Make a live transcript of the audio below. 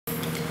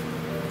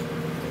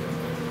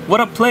What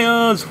up,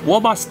 players?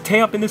 Warboss Tay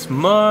up in this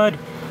mud.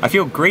 I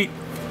feel great.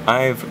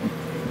 I've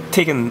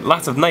taken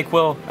lots of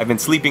NyQuil, I've been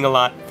sleeping a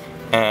lot,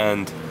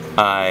 and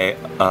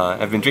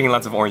I've been drinking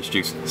lots of orange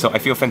juice, so I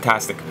feel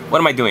fantastic. What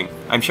am I doing?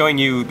 I'm showing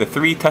you the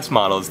 3 test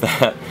models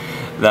that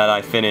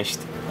I finished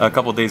a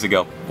couple days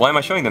ago. Why am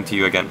I showing them to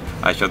you again?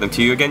 I showed them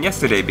to you again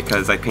yesterday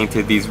because I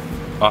painted these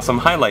awesome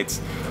highlights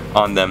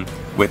on them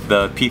with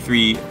the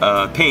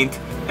P3 paint,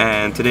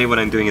 and today what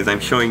I'm doing is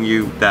I'm showing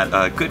you that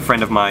a good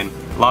friend of mine,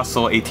 Lost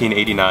Soul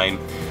 1889,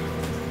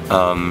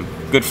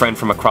 good friend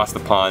from across the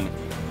pond,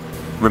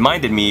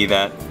 reminded me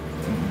that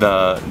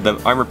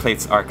the armor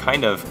plates are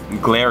kind of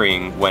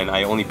glaring when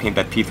I only paint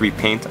that P3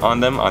 paint on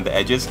them, on the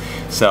edges.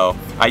 So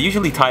I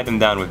usually tie them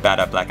down with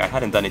Bad Black. I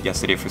hadn't done it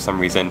yesterday for some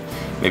reason,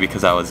 maybe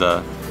because I was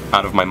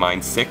out of my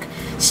mind sick.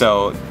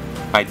 So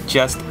I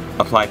just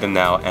applied them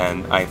now,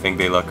 and I think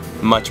they look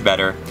much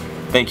better.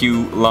 Thank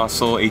you, Lost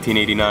Soul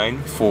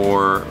 1889,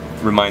 for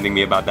reminding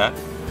me about that.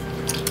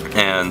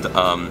 And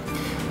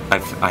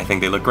I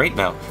think they look great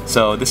now.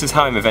 So this is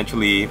how I'm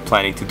eventually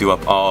planning to do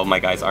up all my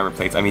guys' armor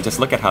plates. I mean,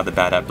 just look at how the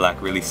Bad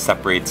Black really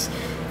separates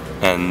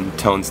and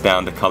tones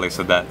down the color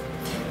so that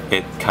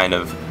it kind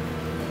of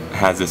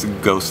has this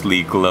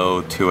ghostly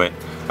glow to it.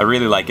 I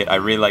really like it. I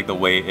really like the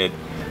way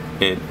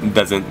it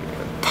doesn't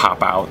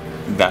pop out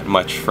that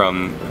much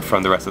from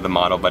the rest of the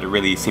model, but it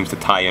really seems to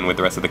tie in with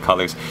the rest of the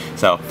colors.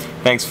 So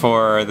thanks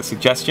for the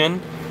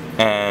suggestion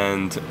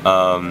and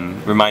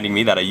reminding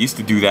me that I used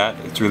to do that.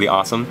 It's really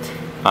awesome.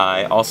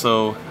 I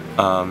also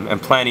am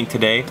planning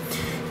today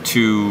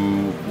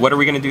to... What are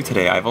we going to do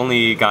today? I've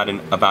only got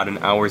about an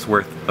hour's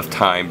worth of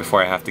time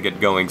before I have to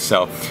get going,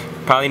 so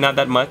probably not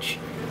that much.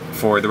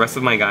 For the rest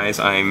of my guys,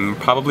 I'm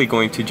probably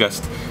going to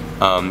just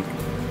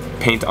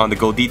paint on the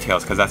gold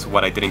details, because that's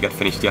what I didn't get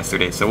finished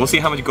yesterday. So we'll see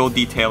how much gold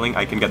detailing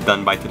I can get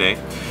done by today.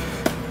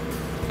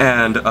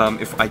 And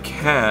if I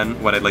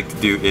can, what I'd like to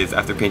do is,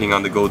 after painting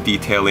on the gold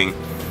detailing,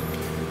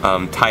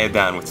 tie it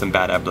down with some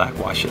Bad Black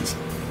washes.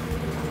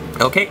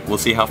 Okay, we'll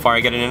see how far I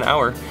get in an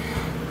hour.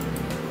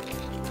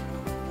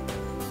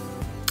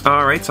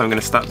 Alright, so I'm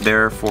going to stop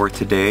there for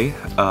today.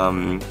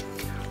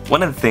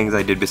 One of the things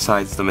I did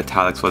besides the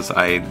metallics was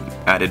I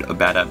added a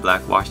Bad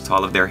Black wash to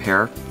all of their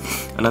hair.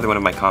 Another one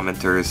of my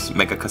commenters,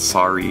 Mega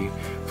Kasari,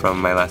 from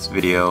my last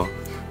video,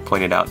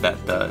 pointed out that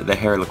the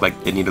hair looked like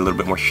it needed a little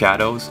bit more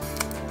shadows,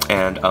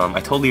 and I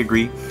totally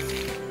agree.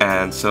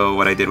 And so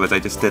what I did was I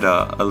just did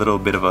a little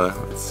bit of a...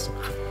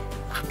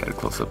 Get a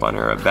close-up on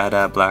her, a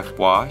Bad Black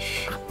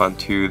wash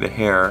onto the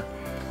hair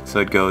so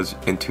it goes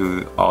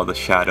into all the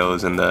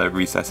shadows and the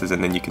recesses,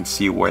 and then you can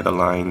see where the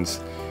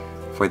lines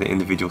for the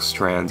individual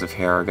strands of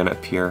hair are going to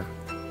appear.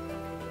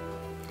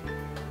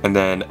 And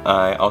then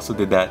I also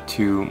did that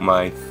to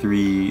my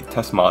 3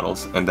 test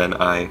models, and then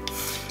I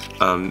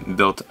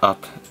built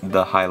up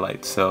the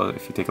highlights. So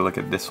if you take a look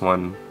at this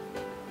one,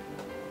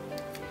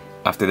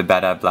 after the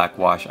Bad Black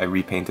wash I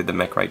repainted the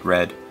Mechrite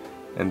red,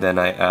 and then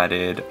I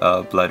added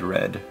blood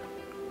red.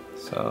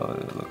 So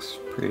it looks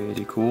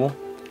pretty cool.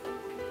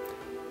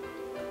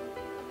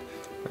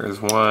 There's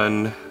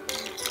one.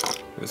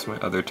 There's my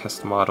other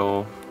test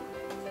model.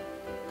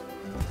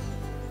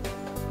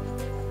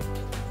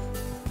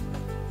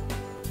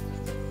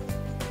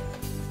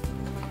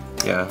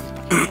 Yeah.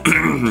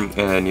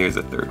 And here's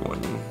a third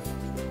one.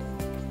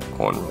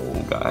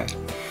 Cornroll guy.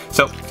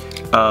 So,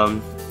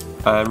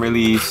 I'm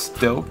really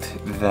stoked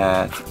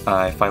that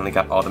I finally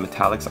got all the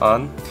metallics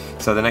on.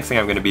 So the next thing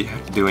I'm going to be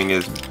doing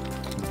is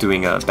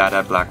doing a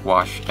Bad Black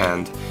wash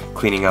and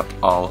cleaning up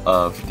all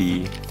of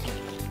the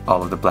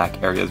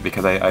black areas,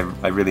 because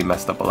I really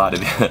messed up a lot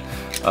of it.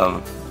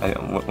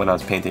 When I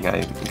was painting,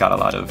 I got a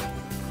lot of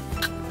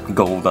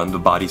gold on the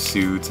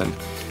bodysuits and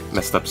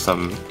messed up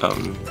some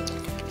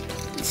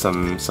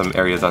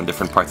areas on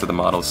different parts of the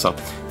model. So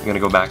I'm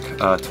gonna go back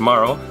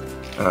tomorrow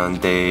on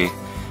day,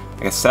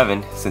 I guess,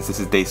 7, since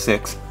this is day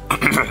 6,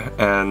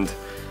 and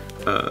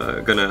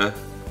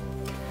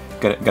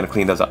gonna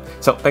clean those up.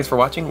 So thanks for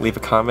watching. Leave a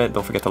comment,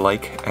 don't forget to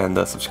like and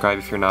subscribe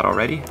if you're not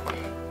already,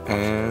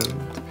 and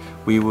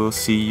we will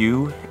see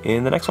you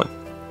in the next one.